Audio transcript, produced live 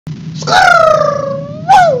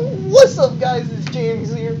What's up, guys? It's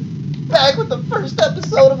James here, back with the first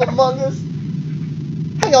episode of Among Us.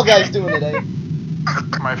 How y'all guys doing today?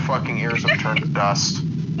 My fucking ears have turned to dust.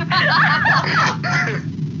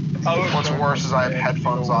 What's worse is I have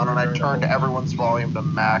headphones on and I turned everyone's volume to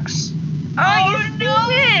max. Oh, you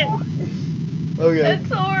stupid! Okay.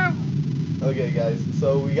 That's horrible. Okay, guys.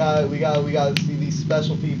 So we got see these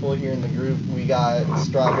special people here in the group. We got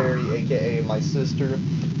Strawberry, aka my sister.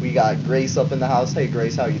 We got Grace up in the house. Hey,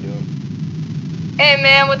 Grace, how you doing? Hey,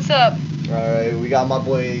 man, what's up? All right. We got my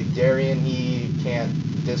boy Darian. He can't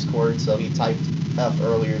Discord, so he typed F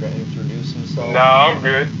earlier to introduce himself. Nah, I'm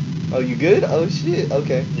good. Oh, you good? Oh shit.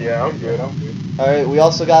 Okay. Yeah, I'm good. I'm good. All right. We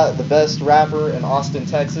also got the best rapper in Austin,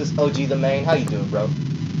 Texas, OG the Main. How you doing, bro?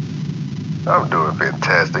 I'm doing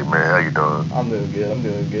fantastic, man. How you doing? I'm doing good. I'm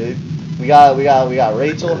doing good. We got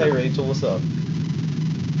Rachel. Hey, Rachel, what's up?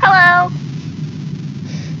 Hello.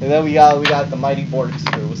 And then we got the mighty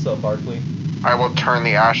Borkster. What's up, Barkley? I will turn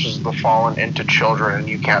the ashes of the fallen into children and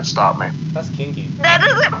you can't stop me. That's kinky. That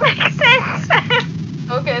doesn't make sense.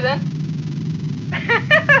 Okay, then.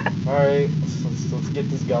 All right, let's get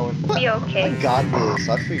this going. Be okay. I got this.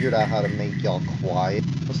 I figured out how to make y'all quiet.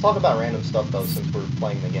 Let's talk about random stuff though, since we're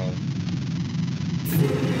playing the game.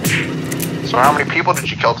 So how many people did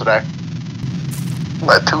you kill today?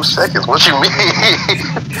 Like 2 seconds. What you mean?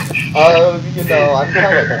 You know, I'm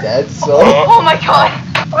kind of dead, so. Oh my god.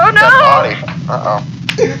 Oh no. Dead body. Uh-oh.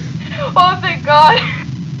 Oh, thank god.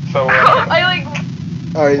 So, I like.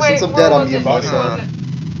 All right, since I'm dead, I'm getting was it? myself.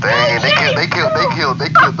 Dang, they killed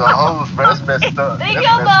the hoes, man. That's messed up. They That's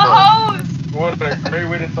killed the messed up. hose. what a great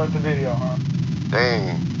way to start the video, huh?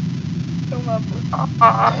 Dang.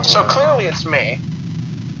 So clearly it's me.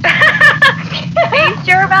 Are you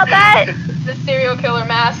sure about that? The serial killer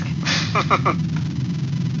mask.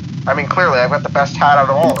 I mean, clearly I've got the best hat out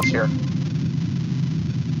of all of us here.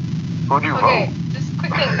 Who'd you Okay, vote? just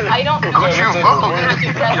quick thing. I don't know. Who'd you vote?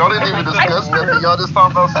 Y'all didn't even discuss nothing. Y'all just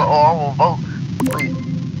talked about, oh, I'm gonna vote. Wait.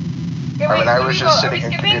 Okay, I mean, I was just Are we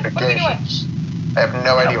sitting in skipping? What are we doing? communications. I have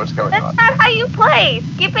no idea what's going That's on. not how you play.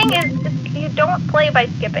 Skipping is you don't play by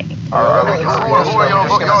skipping. Who are y'all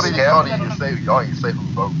voting? Y'all skip. didn't say who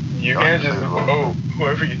vote. You can't just vote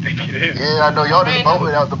whoever you think it is. Yeah, I know y'all just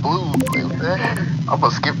voted out the blue. I'm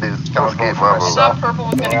gonna skip this. I'm gonna skip my vote. Stop purple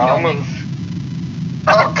was gonna kill me.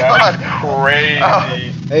 Oh God! That's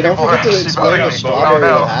crazy. Hey, don't forget to explain to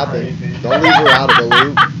Strawberry what happened. Don't leave her out of the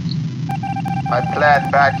loop. My plan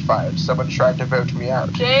backfired. Someone tried to vote me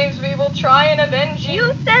out. James, we will try and avenge you.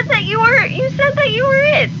 You said that you were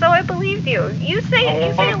it, so I believed you. You say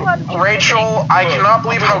a lot of Rachel, I cannot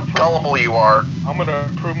believe how gullible you are. I'm gonna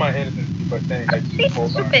prove my innocence by saying that Be you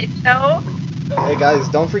both are. stupid, no. Hey guys,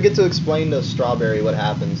 don't forget to explain to Strawberry what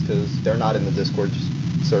happens, because they're not in the Discord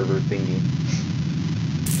server thingy.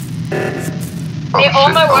 Hey, all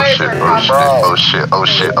my wires are Oh shit.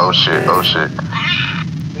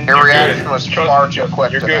 Your reaction was far too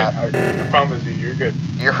quick You're to good. that. I promise you, you're good.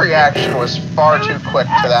 Your reaction was far too quick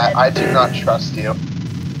to that. I do not trust you.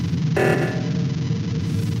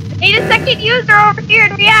 Need a second user over here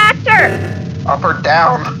in reactor. Up or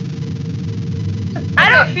down? I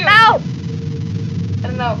don't know. I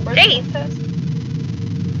don't know. Jeez.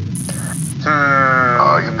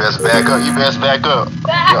 Oh, you best back up. You best back up. What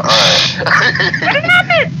happened?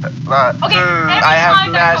 Okay, every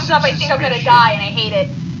time that comes up, I think I'm gonna die, and I hate it.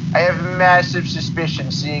 I have massive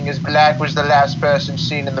suspicion, seeing as Black was the last person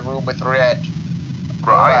seen in the room with Red.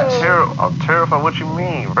 Bro, I'm terrified. What you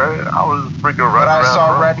mean, bro? I was freaking running But I around.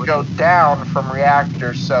 saw Red go down from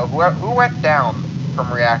Reactor, so who went down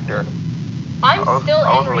from Reactor? I'm still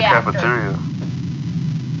I was in in the reactor. cafeteria.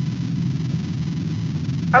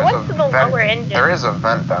 I went to the lower engine. There is a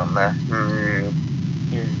vent down there.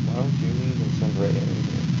 Here, why don't you leave and send Red in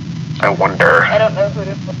here? I wonder. I don't know who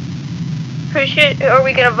to. Are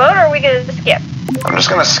we gonna vote or are we gonna skip? I'm just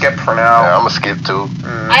gonna skip for Yeah, now. I'm gonna skip too.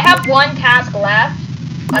 I have one task left.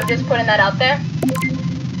 I'm just putting that out there.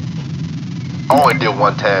 I only did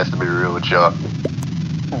one task to be real with y'all.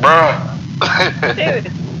 Bruh.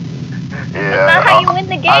 Dude. Yeah. That's not how you win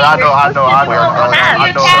the game. I know. You're supposed to do all the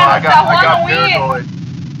tasks.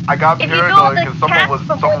 I got If you do paranoid the because someone task was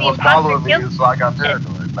before the following me, imposter so I got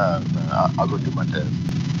paranoid. Nah, I'll go do my test.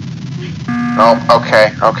 Oh,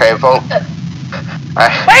 okay, vote.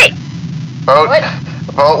 Wait! Vote. What?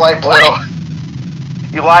 Vote like blue. What?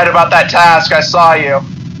 You lied about that task. I saw you.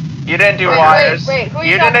 You didn't do wires. wait, who are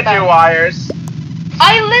you you talking didn't do about? wires.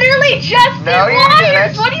 I literally just No, did you wires!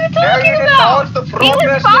 didn't. What are you No, talking you didn't. about? The He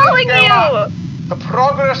progress was following didn't go up. you! The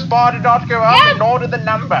progress bar did not go up, Yes. and nor did the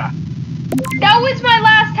number. That was my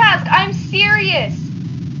last task. I'm serious.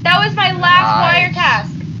 That was my last wire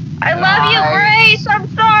task. I love you, Grace. I'm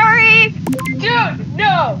sorry. Dude,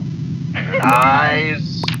 no.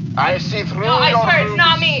 Nice. I see through No, I swear it's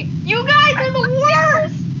not me. You guys are the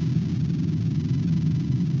worst.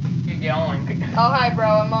 Keep yelling. Oh, hi,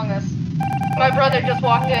 bro. Among Us. My brother just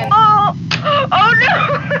walked in. Oh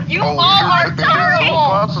no! You all are Two terrible.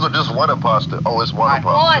 imposters or just one imposter? Oh, it's one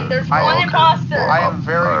imposter. One. There's one imposter. I am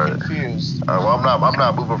very Alright. confused. Well, I'm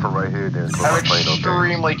not moving from right here then. So I'm I'm playing no games.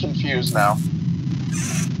 extremely confused now.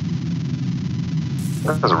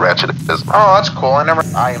 That's a ratchet. Oh, that's cool.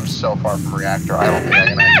 I am so far from reactor. I don't think I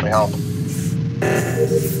can actually help.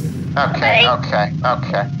 Okay.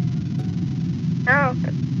 Oh.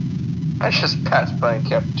 I just passed by a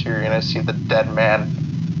cafeteria and I see the dead man.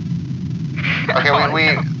 Okay,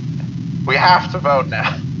 we have to vote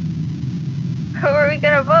now. Who are we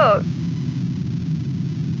gonna vote?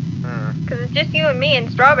 Because it's just you and me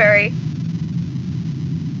and Strawberry.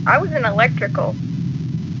 I was in electrical.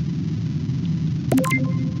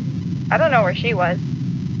 I don't know where she was.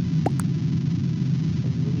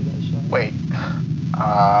 Wait.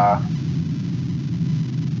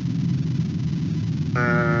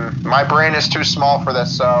 My brain is too small for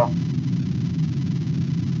this, so.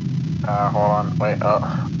 Hold on. Wait.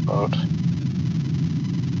 Vote.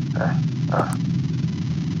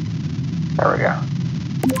 There we go.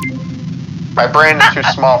 My brain is too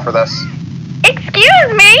small for this.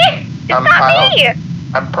 Excuse me! It's not me!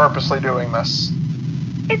 I'm purposely doing this.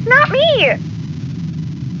 It's not me!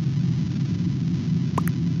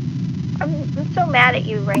 I'm so mad at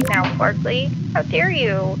you right now, Barkley. How dare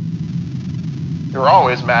you? You're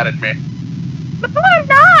always mad at me. No, I'm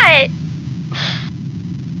not!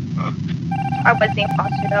 I was the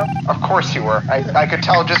imposter, though. Of course you were. I could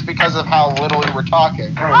tell just because of how little you were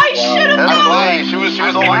talking. I should have That's known. why she was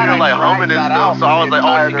over here like humming and stuff. So I was like,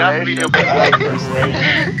 oh, she got to be the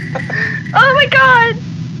Oh my god!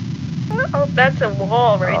 Oh, that's a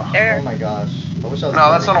wall right there. Oh my gosh. I wish I was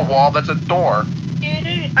No, that's not a wall. That's a door.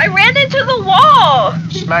 I ran into the wall!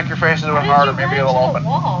 Smack your face into it harder. Maybe it'll open.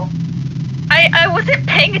 I wasn't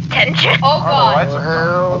paying attention. Oh god. Lights are-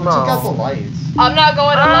 Hell We took out the no. lights. I'm not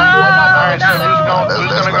going to Alright, so no. who's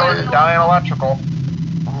gonna go down in electrical?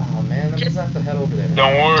 Oh man, I'm just have to head over there.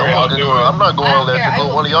 Don't worry, I'll do it. I'm not going I don't care, I electrical.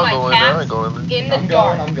 will One of y'all put my go in there. I ain't cats going there. in the I'm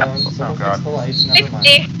dark. going. Someone God. fix the lights. Never mind.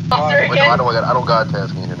 60. Wait, no, I don't got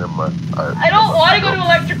tasking in there. I don't want to go to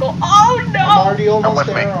electrical. Oh I'm no! already almost with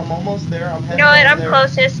me. there. I'm almost there. I'm You heading know what? I'm over there.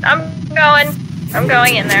 closest. I'm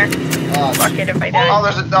going in there. Oh, Fuck it if I die. Oh,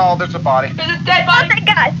 there's a body. There's a dead Oh body. my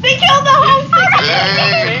god! They killed the host.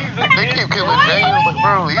 Hey, they keep killing James, like,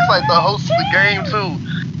 bro, he's like the host of the game too.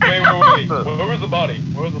 Wait. Where was the body?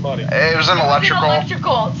 Where was the body? It was in electrical.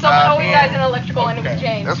 Electrical. Someone told you guys in electrical, and it was Okay.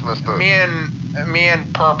 James. That's messed up. Me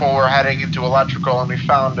and Purple were heading into electrical, and we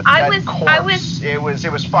found a dead corpse.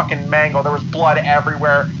 It was fucking mangled. There was blood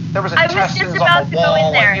everywhere. There was I was just intestines about on the to go in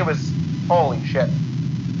wall. there. Like, it was holy shit.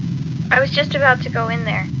 I was just about to go in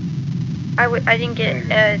there. I didn't get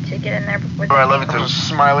to get in there before. Alright, let me There was a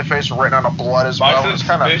smiley face written on a blood as well. My It was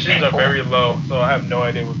kind of suspicions are very low, so I have no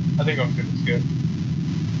idea what. I think I'm good.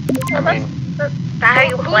 I mean, That's how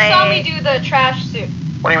you Who play. saw me do the trash suit?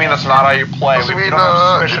 what do you mean that's not how you play? What you If mean, you don't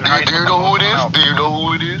have suspicion, how do you know who it is? Do you know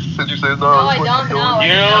who it is? Since you said no. No, I don't know.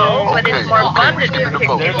 Yeah. But it's Okay, more okay, fun we to give do it a kick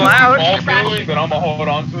vote. There's people a out. small feeling, but I'm gonna hold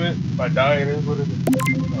on to it. If I die, it is what it is.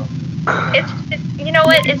 It's you know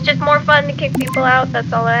what? It's just more fun to kick people out.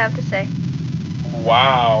 That's all I have to say.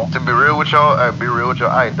 Wow. To be real with y'all, I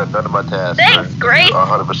ain't done none of my tasks. Thanks, Grace.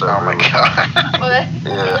 100%. Oh my god.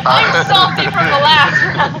 Yeah. I'm salty from the last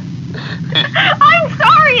round. I'm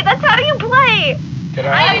sorry. That's how you play. Can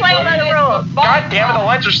I play by the rules. God damn it, the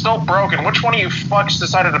lights are still broken. Which one of you fucks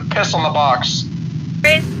decided to piss on the box?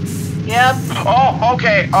 Grace. Yep. Oh,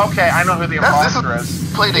 okay, I know who the imposter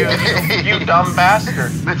is. Play the game. You dumb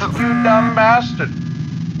bastard. You dumb bastard.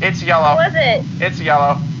 It's Who yellow. was it? It's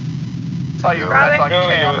yellow. Tell you, Robert? that's on No,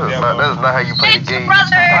 cam. no, That's not how you play the It's game.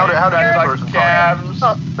 brother. How did that That's person on talk? cams.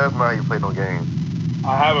 That's not how you play no game.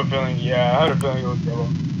 I have a feeling. Yeah, I had a feeling it was yellow.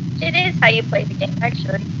 It is how you play the game,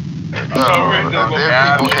 actually.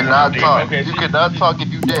 Dead people cannot talk. Okay, You cannot talk if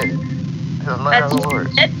you dead. That's not how it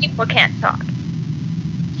works. Dead people can't talk.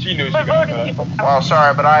 She knew she We're could voting have. people. Well,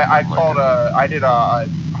 sorry, but I did a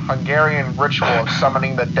Hungarian ritual of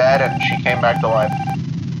summoning the dead, and she came back to life.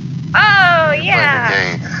 Oh Play yeah.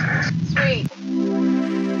 the game. Sweet.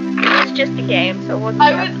 It's just a game, so we'll.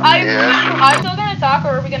 I'm still gonna talk,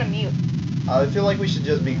 or are we gonna mute? I feel like we should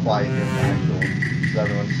just be quiet here in the actual. Because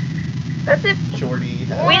everyone's That's it. shorty.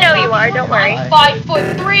 We know you are. Don't worry. I'm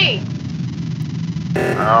 5'3".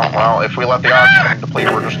 Oh, well, if we let the oxygen deplete,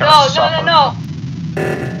 we're just gonna suffer. No.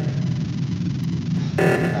 Can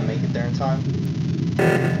I make it there in time?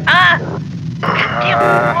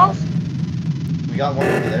 We got one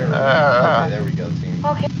over there. Okay, there we go, team.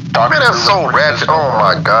 Okay. Man, that's so ratchet. Oh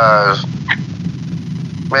my gosh.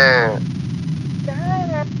 Man.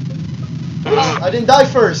 I didn't die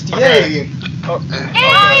first. Yay! Yay!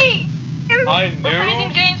 I We're praising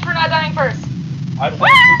knew. James for not dying first. I saw 2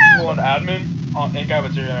 people on admin in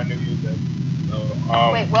cafeteria, and I knew you did. So,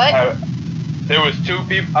 Wait, what? There was 2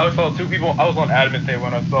 people. I saw 2 people. I was on admin day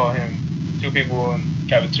when I saw him. 2 people in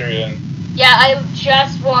cafeteria. And Yeah, I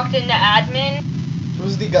just walked into admin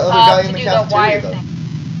Who's the other guy to in the do the cafeteria wire though? thing.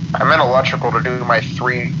 I'm in electrical to do my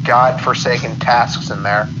 3 godforsaken tasks in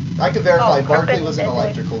there. I could verify Oh, Barkley okay. was in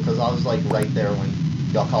electrical because I was like right there when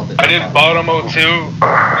y'all called it. I did bottom 02.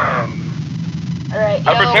 And Alright,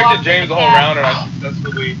 I protected James the whole round, and I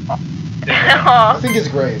successfully. I think it's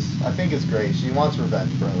Grace. I think it's Grace. She wants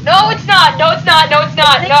revenge, bro. No, it's not. No, it's not. No, it's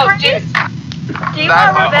not. No, James. Do you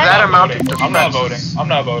want revenge? That amounted to I'm not voting. I'm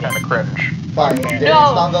not voting. kind of cringe. Fine. Danny's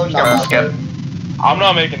No. not voting. Skip, I'm not skip. voting. I'm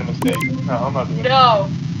not making a mistake. No, I'm not doing it. No.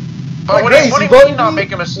 But what, Grace, what do you you mean voted not me?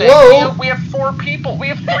 make a mistake? Whoa. We have 4 people. We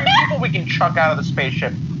have 3 people we can chuck out of the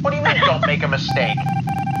spaceship. What do you mean don't make a mistake?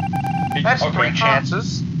 That's Okay. 3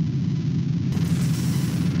 chances.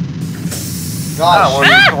 Gosh.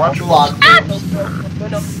 Oh, well, Who locked it?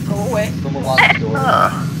 No, go away. Someone locked the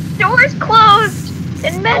door. Door's closed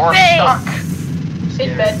in Or medbay. stuck.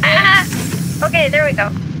 In bed. Okay, there we go.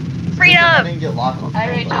 I Freedom. didn't get locked on. Hi,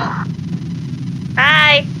 Rachel.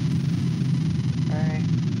 Hi.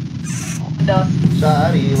 Dust.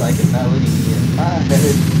 Shoddy like a melody in my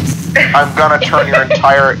head. I'm gonna turn your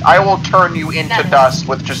entire. I will turn you into dust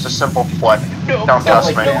with just a simple flick. No. Don't Sounds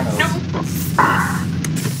dust like me. Thanos.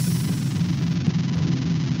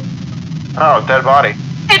 Oh, dead body.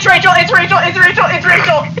 It's Rachel. It's Rachel. It's Rachel. It's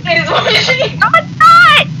Rachel. It is she. No, it's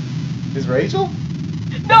not. Is Rachel?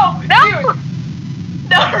 No. No. Dude.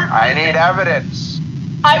 No. I need evidence.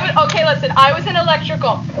 Okay, listen. I was in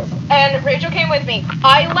electrical, and Rachel came with me.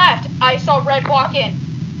 I left. I saw Red walk in.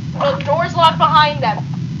 The door's locked behind them,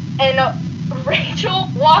 and Rachel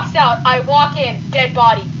walks out. I walk in. Dead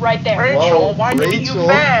body right there. Rachel, Whoa, why didn't you Rachel.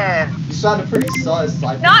 vent? You sounded pretty sus.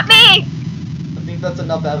 I Not me. think that's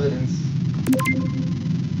enough evidence.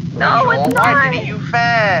 No, Rachel, it's why not. didn't you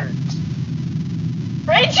vent?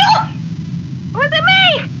 Rachel. Was it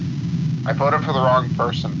me? I voted for the wrong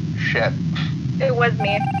person. Shit. It was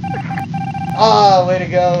me. Oh, way to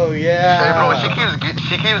go, Hey, yeah. bro,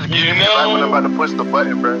 she keeps getting me right when I'm about to push the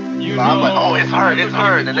button, bro. You I'm like, know- oh, it's hard,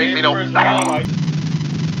 and then they know. First round, like,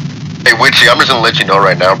 Hey, Witchy, I'm just gonna let you know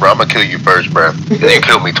right now, bro. I'm gonna kill you first, bro. You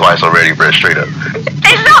killed me twice already, bro. Straight up.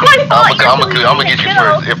 It's not my fault. I'm gonna get you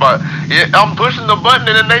first. I'm pushing the button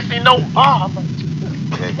and then they see no. Oh, I'm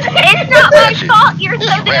It's not my fault. You're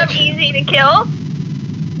so damn easy to kill.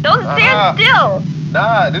 Don't stand still.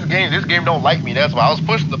 Nah, this game don't like me. That's why I was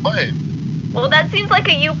pushing the button. Well, that seems like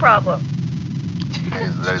a you problem.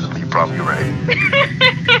 That is a me problem. You're right.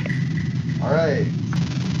 Alright.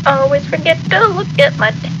 Always forget to look at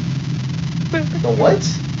my The what?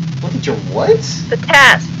 Look at your what? the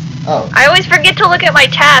tasks. Oh, I always forget to look at my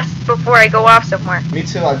tasks before I go off somewhere. me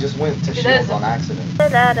too. I just went to It shields is. on accident. Da,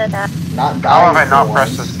 da, da, da. Not How dying have I not for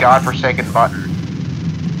pressed once. this godforsaken button?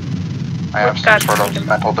 I have Which some sort of godforsaken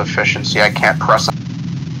mental deficiency. I can't press it.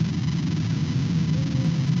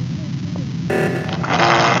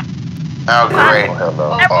 Oh, great. Oh, hell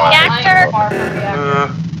no. A reactor. I'm far from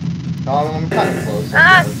reactor. No, I'm kind of close. I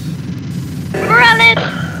Ah. guess.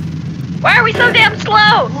 Running. Why are we so damn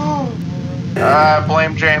slow?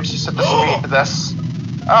 Blame James. He set the speed to this.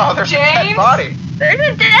 Oh, there's a dead James? body. There's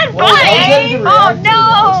a dead Well, I was heading to body. Oh reactor.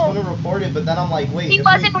 I was no. gonna report it, but then I'm like, wait. He if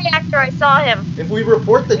was we- in reactor. I saw him. If we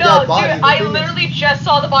report the No, dead body, dude, the I thing is- literally just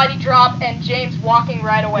saw the body drop and James walking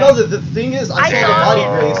right away. No, the thing is, I I saw the saw body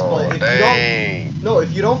it. Grace, but if you don't, Dang. no,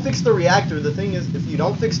 if you don't fix the reactor, the thing is, if you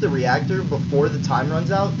don't fix the reactor before the time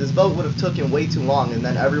runs out, this vote would have taken way too long, and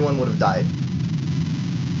then everyone would have died.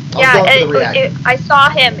 I'm Yeah, going for the reactor. I saw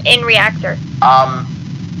him in reactor.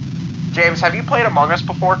 James, have you played Among Us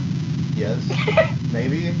before? Yes,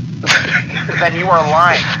 maybe. Then you are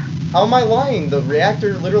lying. How am I lying? The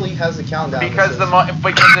reactor literally has a countdown. that Because says-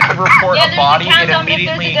 because if you report Yeah, a there's body, a it countdown. If there's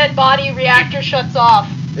a immediately. dead body, reactor shuts off.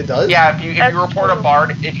 it does. Yeah, if you That's report a true.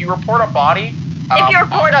 bard, if you report a body. If you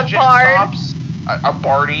report a oxygen bard. stops, a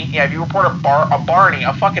Barney. Yeah, if you report a Barney,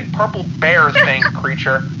 a fucking purple bear thing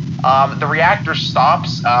creature, the reactor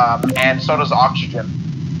stops, and so does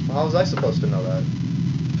oxygen. Well, how was I supposed to know that?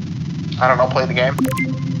 I don't know. Play the game.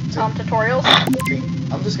 Tutorials. See,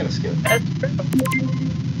 I'm just gonna skip. That's true.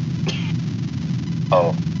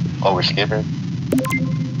 Oh, we're skipping.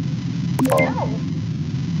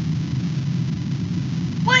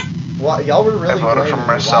 What? What? Y'all were really I voted for blaming me.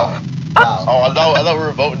 myself. Wow. Oh, I thought we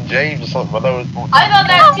were voting James or something. I thought we were I thought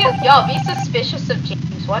that too. Y'all be suspicious of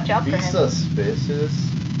James. Watch out for Be him. suspicious?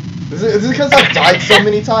 Is it because I've died so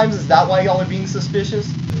many times? Is that why y'all are being suspicious?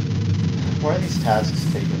 Why are these tasks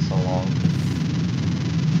taking so long?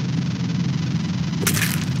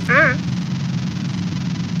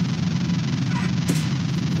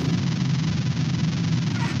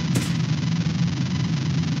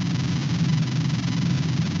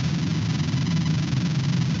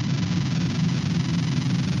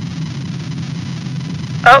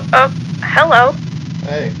 Oh, hello.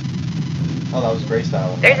 Hey. Oh, that was Grace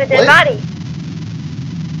Style. There's a dead body.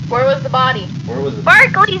 Where was the body? Where was it?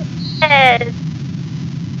 Barkley's dead.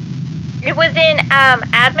 It was in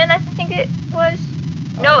admin, I think it was.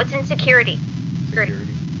 No, it's in security. Security.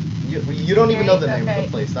 You don't even know the name of Okay.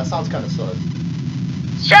 the place. That sounds kind of sus.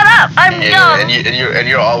 Shut up! I'm dumb. and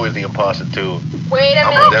you're always the imposter too. Wait a I'm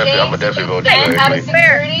minute, gonna James. definitely vote You you, vent out of actually.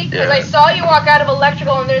 security? Because Yeah. I saw you walk out of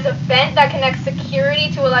electrical and there's a vent that connects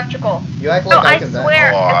security to electrical. You act No, like I I can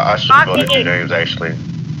swear. Oh, I should have voted you, It James. Actually.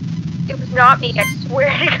 was not me, I swear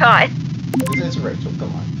to God. It's Rachel.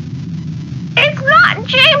 Come on. It's not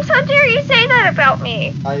James! How dare you say that about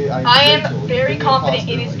me? I am Rachel, you've very been the confident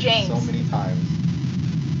imposter, it is like, James. So many times.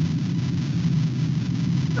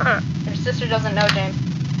 Your sister doesn't know James.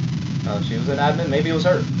 She was an admin. Maybe it was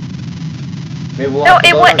her. Maybe we'll No, have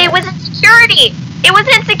to vote her it was next. in security! It was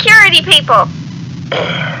in security, people!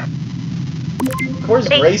 Of course,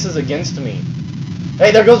 Grace is against me.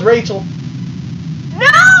 Hey, there goes Rachel.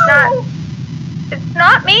 No! It's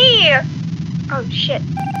not me! Oh, shit.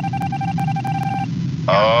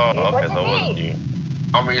 Oh, okay, wasn't so it wasn't me. you.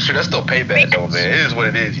 I mean, sure, that's still payback though, man. It is what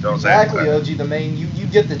it is. You know what I'm saying? Exactly, OG the main. You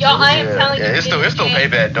get the Yo, I am Yeah, telling you, yeah, it's still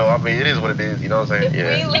James. payback though. I mean, it is what it is. You know what I'm If saying?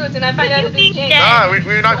 we Yeah. lose and I find out that it's James, Nah,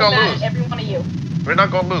 we're not I'm gonna mad lose. at every one of you. We're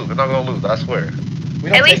not gonna lose. We're not gonna lose. I swear. We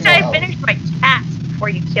don't At take least no I L's. finished my task before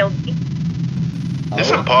you killed me.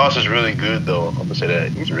 This Oh, imposter's really good though. I'm gonna say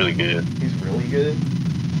that. He's really good. he's really good.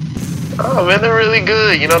 Oh man, they're really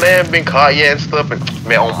good. You know, they haven't been caught yet and stuff. And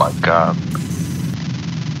man, oh my god.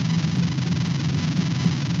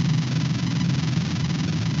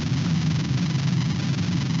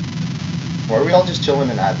 Or are we all just chilling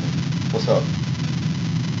in admin? What's up?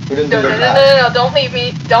 We didn't do No, the no, task. don't leave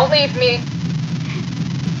me. Don't leave me.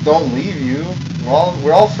 Don't leave you.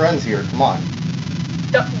 We're all friends here. Come on.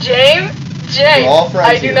 James, We're all friends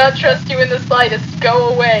I do here. not trust you in the slightest. Go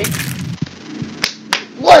away.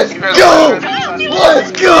 Let's go!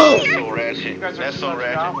 Let's go! That's so ratchet. That's so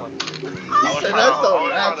ratchet. He said that's so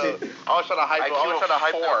ratchet. I was trying to hype. I was trying to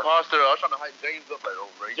hype the imposter. I was trying to hype James up like, oh,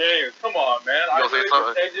 right. James, come on, man. You I gonna say really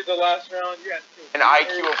something? protected the last round. You had to An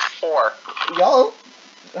IQ of 4. Y'all,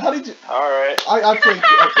 how did you? Alright. I think.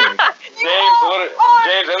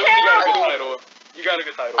 James, at least you got a good title. You got a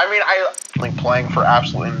good title. I mean, I like playing for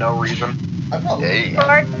absolutely no reason. I probably. Hey.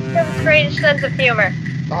 Bart has a great sense of humor.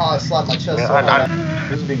 Oh, I slapped my chest Yeah, so I- hard.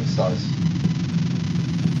 This is being sus.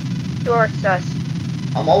 You're sus.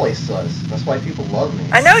 I'm always sus. That's why people love me.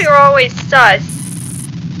 I know you're always sus.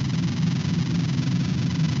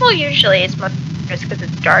 Well, usually it's much just because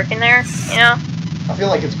it's dark in there, you know? I feel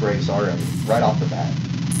like it's Grace already, right off the bat.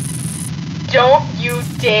 Don't you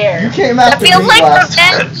dare. You came That after me feels like last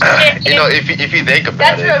revenge shit. You know, if you think about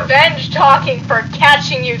That's it. revenge talking for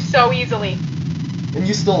catching you so easily. and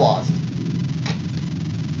you still lost.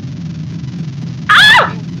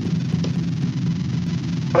 Ah!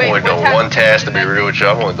 I've Wait, only what done task one did task you to be do? real with you.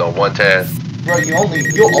 I've only done one task. Bro, you'll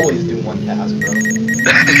always do one task, bro.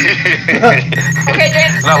 Okay,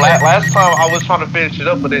 James. No, last time I was trying to finish it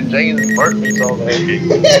up, but then James burnt me, so like,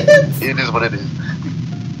 it is what it is.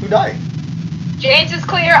 Who died? James is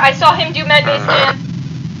clear. I saw him do med base man.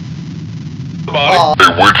 Oh, Hey,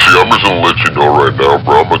 Witchy, I'm just gonna let you know right now,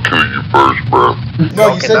 bro. I'm gonna kill you first, bro.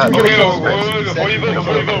 no, you said you were gonna kill Before Grace. You said you were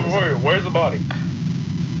gonna kill Grace. Where's the body?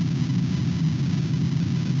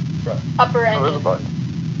 Upper Oh, there's a end. button.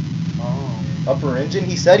 Upper engine?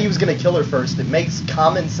 He said he was gonna kill her first. It makes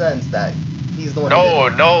common sense that he's the one who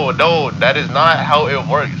did it. No, that is not how it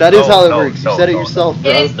works. That is how it No, works. no, You said it no, yourself, It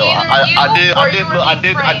bro. is No, either I you did or you are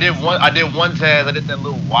being I did one task. I did that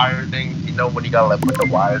little wire thing. You know when you gotta like put the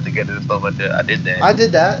wires together and stuff like that. I did that. I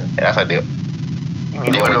did that. And that's what I did. You know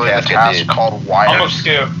what Literally a task I task did. called I'm Wire. gonna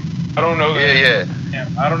skip. I don't know that. Yeah. Yeah,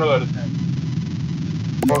 I don't know that it's him.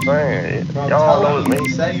 You know what I'm saying? Bro, I'm Y'all know telling it's you, me.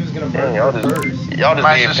 he said he was gonna Yeah, murder y'all her just first. y'all just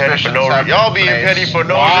My being petty for suspicions no have reason. Y'all been being placed. petty for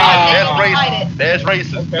no Wow. reason. Hide That's it. racist. That's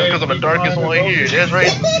racist. Okay, Because I'm the keep darkest in mind one the here. votes. That's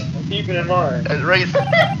racist. keep it in mind. That's racist.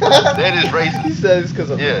 That is racist. He said it's because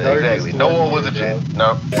of Yeah, the darkest exactly. No one was a bro. chick.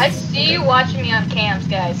 No. I see you watching me on cams,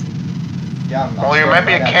 guys. Yeah, I'm not Well, you might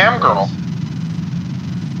be a starting cam right girl. after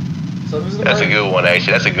this. So who's the That's a murderer? good one,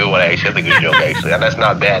 actually. That's a good one, actually. That's a good joke, actually. And that's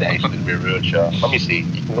not bad, actually, to be real, y'all. Let me see.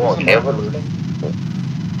 You can go on camera.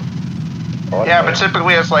 Oh, Yeah, but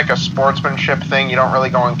typically it's like a sportsmanship thing. You don't really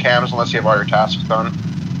go on cams unless you have all your tasks done.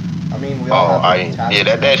 I mean, we all have like, tasks.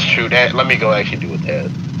 yeah, that's true. Let me go actually do a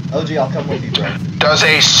task. OG, I'll come with you, bro. Does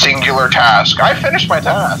a singular task. I finished my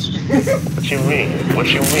task. What you mean? What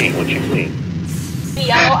you mean? What you mean?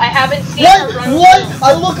 Yellow, I haven't seen her What? run. What?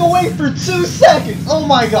 I look away for 2 seconds. Oh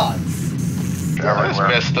my god. That's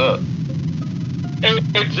messed up.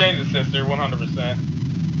 It's James' sister, 100%.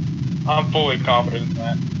 I'm fully confident in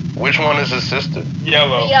that. Which one is his sister?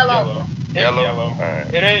 Yellow. Yellow. It's Yellow? yellow.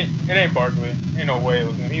 Alright. It ain't Barkley. Ain't no way it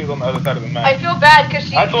was him. He was on the other side of the map. I feel bad because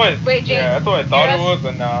she. That's what. Wait, James. Yeah, that's what I thought Yes. it was,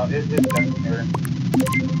 but no, it's definitely her.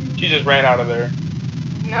 She just ran out of there.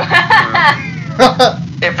 No.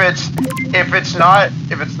 If it's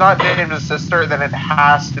not James' sister, then it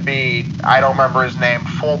has to be, I don't remember his name,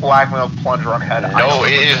 full black milk plunger on head. No,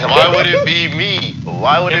 it is. Why would it be me?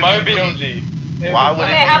 Why would It it, might be be me? OG. Why would it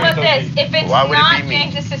Okay, be how me? about this? If it's Why would it not be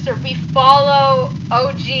me? James' sister, we follow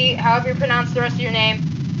OG, however you pronounce the rest of your name,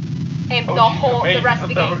 and the rest of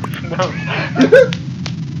the game.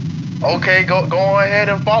 Okay, go ahead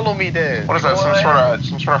and follow me then. What is that? Go Some ahead.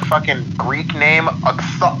 sort of fucking Greek name?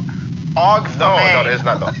 Og's the No, man. that's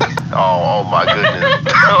not the. Oh my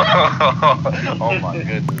goodness. Oh my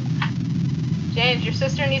goodness. James, your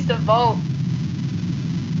sister needs to vote.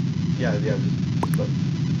 Yeah, just.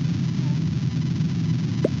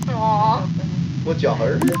 Aww. What, y'all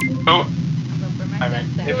heard? Who? I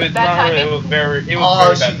mean, It if was it's bad not her, timing. it was very. It was Oh,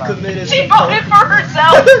 very she bad timing. committed She some voted for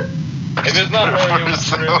herself. If it's not her, it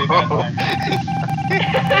was really bad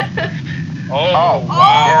timing. Oh,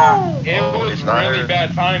 wow. Yeah. It Oh, was it's not really her.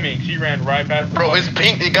 bad timing. She ran right past the Bro, it's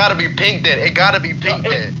pink. It gotta be pink then. It gotta be pink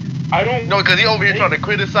then. I don't. No, because he over here trying to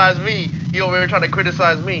criticize me.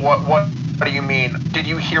 What? What do you mean? Did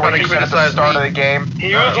you hear what Trying you to said at the criticize start me. of the game? He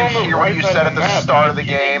Did was you on the hear right what you side said of at the the map, start man. of the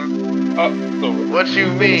game? What you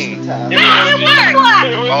mean? It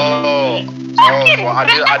was Well,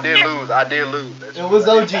 I did lose. That's It was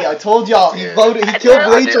true. OG. I told y'all. He Yeah. voted. He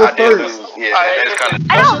killed Rachel I did first. lose. Yeah, that's kind of.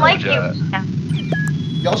 I don't like you. Y'all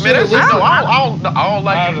Man, should have that's just, listened. I don't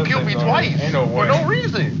like you Nah, to kill me listen, twice ain't no for way. no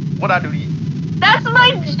reason. What I do to you? That's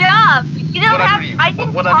my job. You don't What have. I do to you? I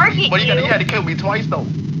didn't What I do to target you? But you you. had to kill me twice though.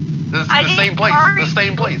 The I same didn't place. target The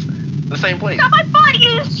same place. The same place. No, I thought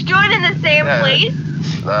you stood in the same Yeah. place.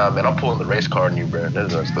 Nah, man, I'm pulling the race car on you, bro.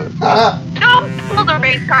 That's not stuff. Don't pull the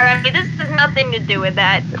race car on me. This has nothing to do with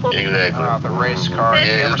that. Exactly. The race car. Yeah,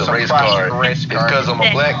 There it's was the some race classic car. race It's car. because I'm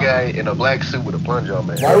a black guy in a black suit with a plunger on,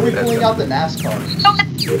 man. Why are we That's pulling the- out the NASCAR? No,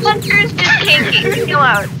 Hunter's just kinky. Chill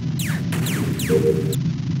out.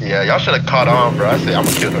 Yeah, y'all should have caught on, bro. I said I'm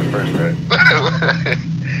gonna kill her first, bro.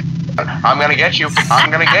 I'm gonna get you. I'm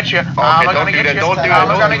gonna get you. Okay, I'm don't gonna do get that. you. Don't do I'm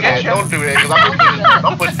that. gonna get you. Don't do that. Cause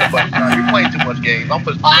I'm pushing the button. Nah, you're playing too much games. I'm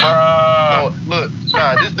pushing the button. Bruh. No, look,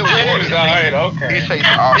 nah, this dude James, is alright, okay. He's chasing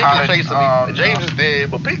me. Oh, Pink how is did- chasing oh, me. James is dead,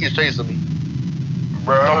 but Pink is chasing me.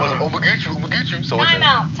 Bro. I'm gonna get you. I'm gonna get you. So what's Time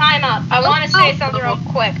that? out. Time out. I want to say something real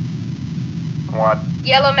quick. What?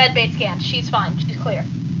 Yellow medbait scan. She's fine. She's clear.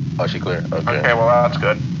 Oh, she clear. Okay. Okay, well that's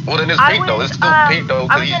good. Well, then it's I pink though. was, It's still pink though,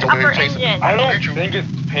 I because was he's in over here upper chasing me. engine. I don't Get you. think it's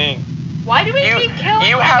pink. Why do we keep killing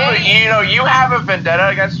You have a James? you have a vendetta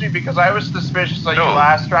against me because I was suspicious of you No.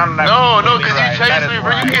 last round. And I No, was because right. you That chased is me, bro.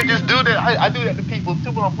 You right. can't just do that. I do that to people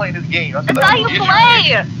too when I'm playing this game. That's how you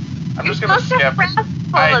play. I'm You're just gonna supposed to skip. harass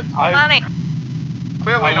I- bullets. Funny.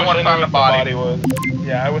 Clearly, I no wish one I knew found what the body. was.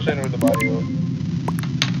 Yeah, I wish I knew what the body was.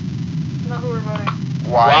 Not who we're voting.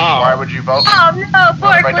 Why? Wow. Why would you vote? Oh no,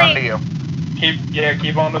 What have I done to Forkley. you?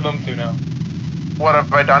 Keep on to them two now. What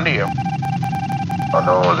have I done to you? I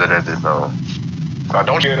know that it is no. I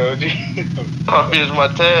don't. Good OG. I finished my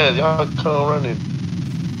task. Y'all come running.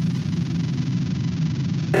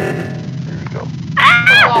 Here we go.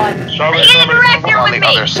 Ah! God. Strawberry, Get in the strawberry, director I'm on with the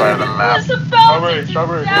me. other side of the It map. was about Strawberry, to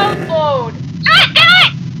strawberry. download.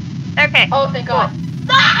 Okay. Oh, thank God.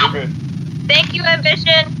 You're good. Thank you,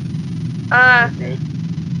 Ambition. You're good.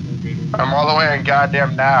 You're good. I'm all the way in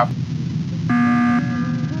goddamn nap.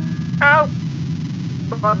 Oh.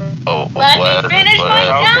 Oh, Let me finish my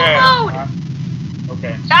download.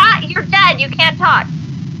 Okay. Ah, you're dead. You can't talk.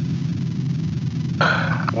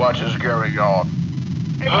 What is going on?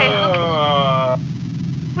 Okay.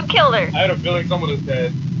 Who killed her? I had a feeling someone was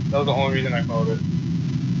dead. That was the only reason I called it.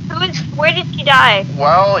 Where did he die?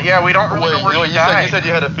 Well, yeah, we don't really know where Wait, he you died. said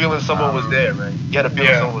you had a feeling someone was dead, right? You had a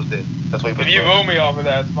feeling someone was dead. That's why you put If you it. vote me off of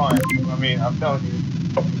that, it's fine. I mean, I'm telling you.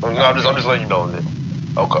 No, I'm just letting you know that.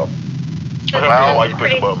 Okay. Well, Why you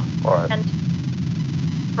put the bum? Alright.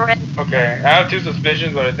 Okay, I have 2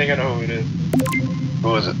 suspicions, but I think I know who it is.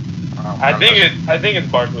 Who is it? I think it's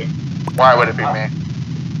Barkley. Why would it be me?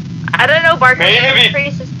 I don't know, Barkley. Maybe. I'm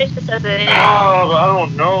pretty suspicious as it is. Oh, but I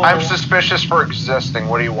don't know. I'm suspicious for existing.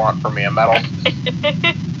 What do you want from me? A medal?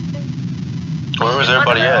 Where was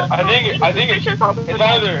everybody at? I think it's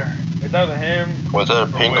either him. Was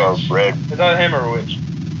that pink or red? It's either him or a witch.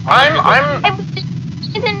 I'm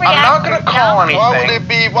not gonna call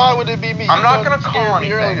anything. Why would it be me? I'm not gonna call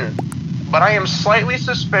anything. But I am slightly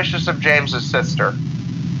suspicious of James's sister.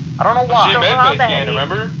 I don't know She why. medbay scan,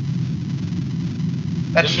 remember?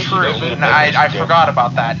 That's Didn't true. she go I forgot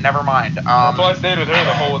about that. Never mind. That's why I stayed with her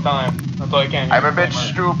the whole time. That's why I can't. I'm a bit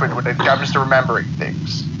stupid when it comes to remembering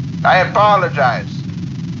things. I apologize.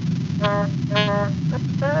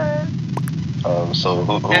 So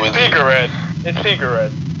who It's is pink it? or red. It's pink or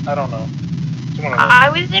red. I don't know. It's one of those. I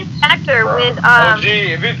was in Factor with Oh,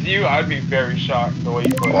 gee, if it's you, I'd be very shocked the way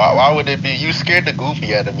you put it. Why would it be? You scared the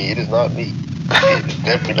goofy out of me. It is not me. It's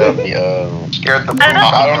definitely not me. Scared the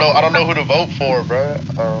I don't know who to vote for, bro.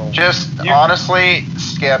 Honestly,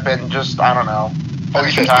 skip and just, I don't know. Oh,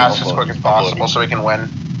 you said task skip. as quick as possible so we can win.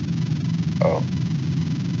 Oh.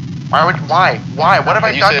 Why? What have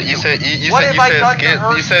I done to you? You said skip. You said skip.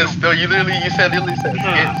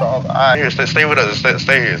 So alright, here, stay with us.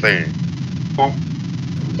 Stay here.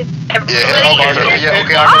 Yeah,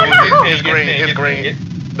 okay. It's green.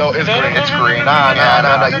 No, it's green. It's green.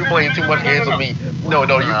 Nah. You playing too much games with me. No,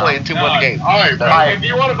 you playing too much games. Alright, if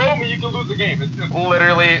you want to vote me, you can lose the game. It's simple.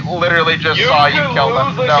 Literally just saw you kill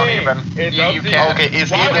them. Don't even. You can't. Okay,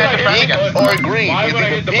 it's Why would I either hit the pink button? or green. Why It's would I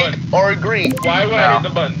either hit the pink button? or green. Why would I hit the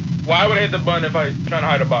button? Why would I hit the button if I trying to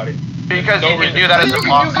hide a body? Because No you can reason. do that as a You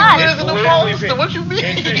boss. can do It's this in the literally poster. pink. What you mean?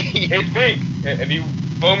 It's pink. If you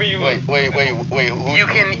vote me, you lose. Wait. You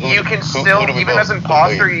can still, even as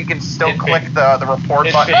imposter, you can still It's click pink. the report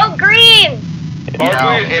It's button. pink. Oh, green!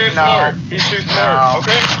 Barkley is too no. smart. He's too smart. No.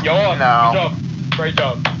 Okay? Y'all, No. good job. Great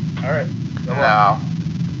job. Alright. No.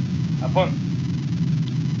 Have fun.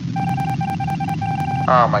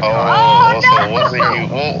 Oh my god. Oh, so it wasn't you.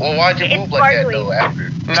 Well, why'd you It's move like that Barkley. though after?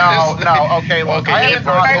 No. Okay, look. I haven't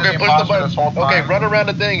gone through the Okay, push the imposter this whole button. time. Okay, run around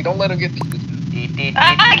the thing. Don't let him get.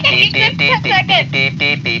 I can't use this 10 seconds.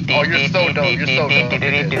 Oh, you're so dumb. You're so dumb.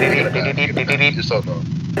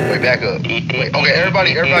 Wait, back up. Wait, okay,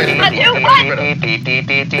 everybody. What?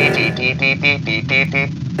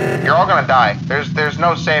 You're all gonna die. There's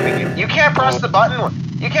no saving you. You can't press the button.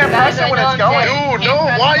 You can't press it when it's going. Dude, no.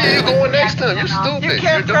 Why are you going next to him? You're stupid. You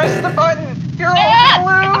can't press the button. You're all Come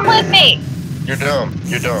gonna with lose. me. You're dumb.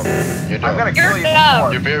 I'm gonna kill you dumb.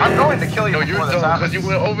 before. You're very I'm going to kill you No, before you're this dumb because happens. you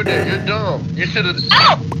went over there. You're dumb. You should have.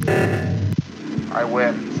 I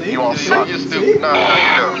win. See? You all See? suck. You're stupid. Nah,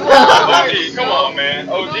 you're dumb. OG, come on, man.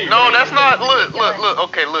 OG. No, that's not. Look.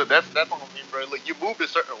 Okay, look. That's on me, bro. Look, you moved a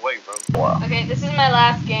certain way, bro. Okay, this is my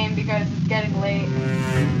last game because it's getting late.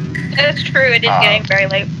 That's true, it is getting very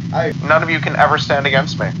late. None of you can ever stand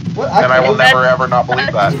against me. What? And I will That's- never ever not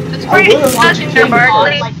believe that. It's I pretty would've let you disgusting, kill me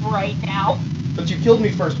Barkley. Like right now. But you killed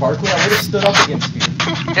me first, Barkley. I would have stood up against you.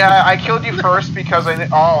 Yeah, I killed you first because I.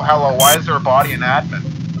 Oh, hello. Why is there a body in admin?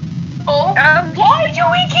 Oh, why do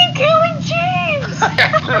we keep killing James? I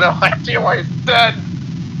have no idea why he's dead.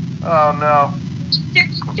 Oh no.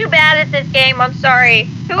 Too bad at this game, I'm sorry.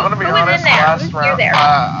 Who I'm gonna be was honest. in there? Last Who's round, there?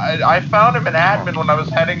 I found him in admin when I was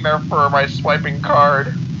heading there for my swiping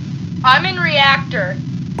card. I'm in reactor.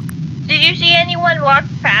 Did you see anyone walk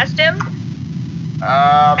past him?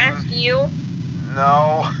 Past you?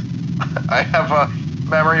 No. I have a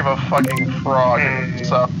memory of a fucking frog.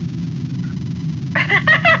 So.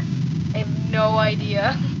 I have no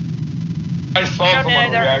idea. I saw I don't someone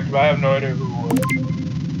either. react, but I have no idea who it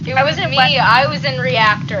was. It wasn't me. I was in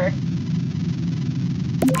reactor.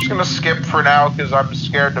 I'm just gonna skip for now because I'm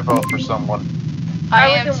scared to vote for someone. I I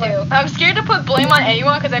am was in too. I'm scared to put blame on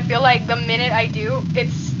anyone because I feel like the minute I do,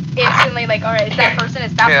 it's instantly like, alright, it's that person,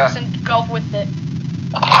 Yeah. person, go with it.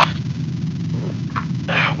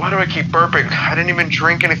 Why do I keep burping? I didn't even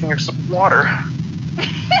drink anything except water.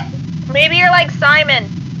 Maybe you're like Simon.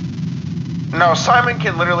 No, Simon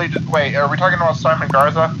can literally just. Wait, are we talking about Simon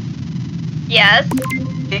Garza? Yes.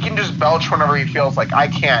 He can just belch whenever he feels like. I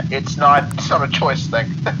can't. It's not a choice thing.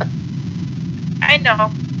 I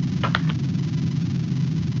know.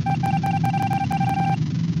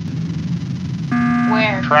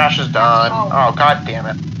 Where? Trash is done. Oh. Oh, god damn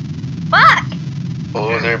it. Fuck! What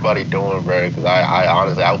was everybody doing, bro? Because I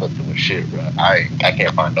honestly, I wasn't doing shit, bro. I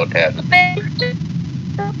can't find no tabs.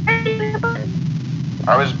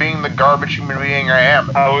 I was being the garbage human being I am.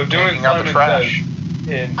 I was doing taking out the trash.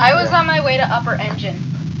 I was on my way to upper engine.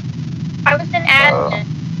 I was in admin.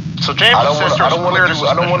 So James' I don't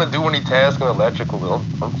want to do. do any tasks in electrical.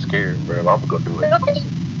 I'm scared, bro. I'm gonna go do it.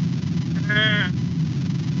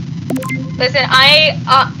 Listen, I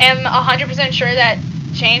am 100% sure that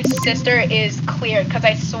James' sister is cleared because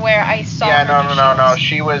I swear I saw Yeah, her. no.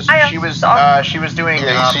 She was doing.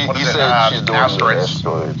 Yeah, he said she's doing asteroids.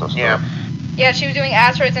 asteroids. Yeah. Yeah, she was doing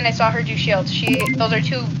asteroids and I saw her do shields. Those are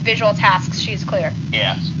 2 visual tasks. She's clear.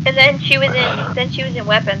 Yeah. And then she was in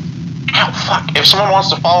weapons. Oh, fuck. If someone wants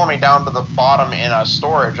to follow me down to the bottom in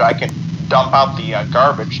storage, I can dump out the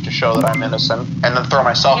garbage to show that I'm innocent, and then throw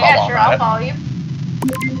myself out Yeah, on sure, that. I'll follow you.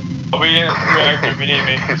 I'll be in the reactor if you need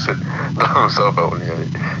me. He said, no, so about when you had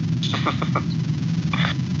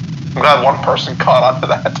I'm glad one person caught onto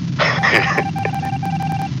that.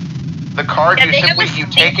 The card, Yeah, you they have simply, a you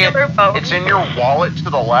take it, singular phone. it's in your wallet to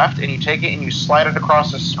the left, and you take it and you slide it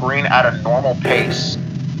across the screen at a normal pace.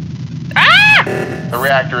 Ah! The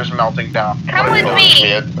reactor is melting down. Come with me,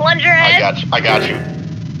 shit. plunger I head. got you.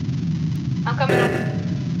 I'm coming up.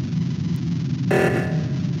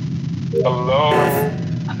 Hello.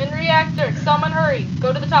 I'm in reactor. Someone hurry.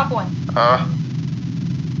 Go to the top one.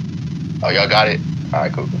 Oh, y'all got it. All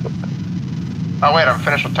right, cool. Oh wait, I'm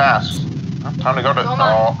finished with tasks. Time to go to. Come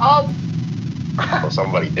on. Oh, Oh,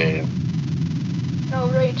 somebody dead. no,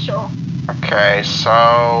 Rachel. Okay, so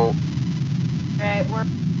Alright, we're.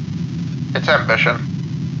 it's ambition.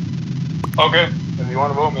 Okay. If you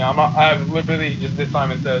want to vote me, I'm not. I have literally just this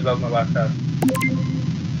time it says that was my last task.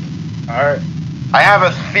 Alright. I have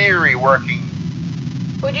a theory working.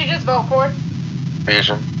 Who'd you just vote for?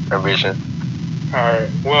 Ambition. Alright.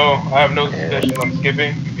 Well, I have no suggestions on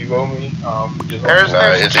skipping. If you vote me, just There's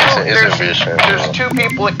it's there's ambition. There's 2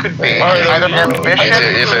 people it could be. Alright, Either it's ambition.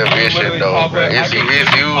 It's ambition, though, bro. It is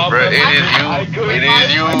you, bro. It is you. It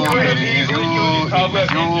is you. It is you.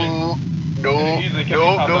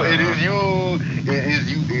 No, it is you. It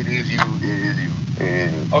is you. It is you. It is you.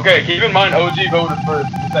 Okay, keep in mind OG voted first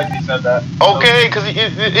the second he said that. Okay, because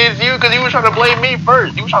it's you, because you was trying to blame me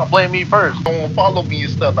first. Don't follow me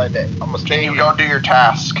and stuff like that. I'm going to stay You here. don't do your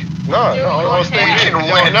task. No, I'm going to stay here.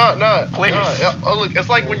 Wait. No. Please. Oh, look, it's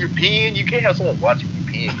like when you're peeing, you can't have someone watching you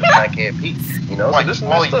peeing, because I can't pee. You know? Well, So this is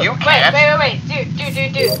well, messed up. you Wait.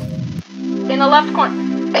 can't. Dude. In the left corner.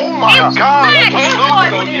 Oh my god! I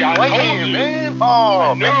told Wait, you, I told you. man. Oh,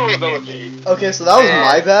 I knew it was OG. Okay, so that was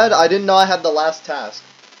my bad. I didn't know I had the last task.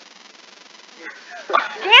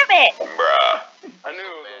 Damn it! Bruh. I knew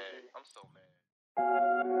it was OG. I'm so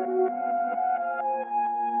mad.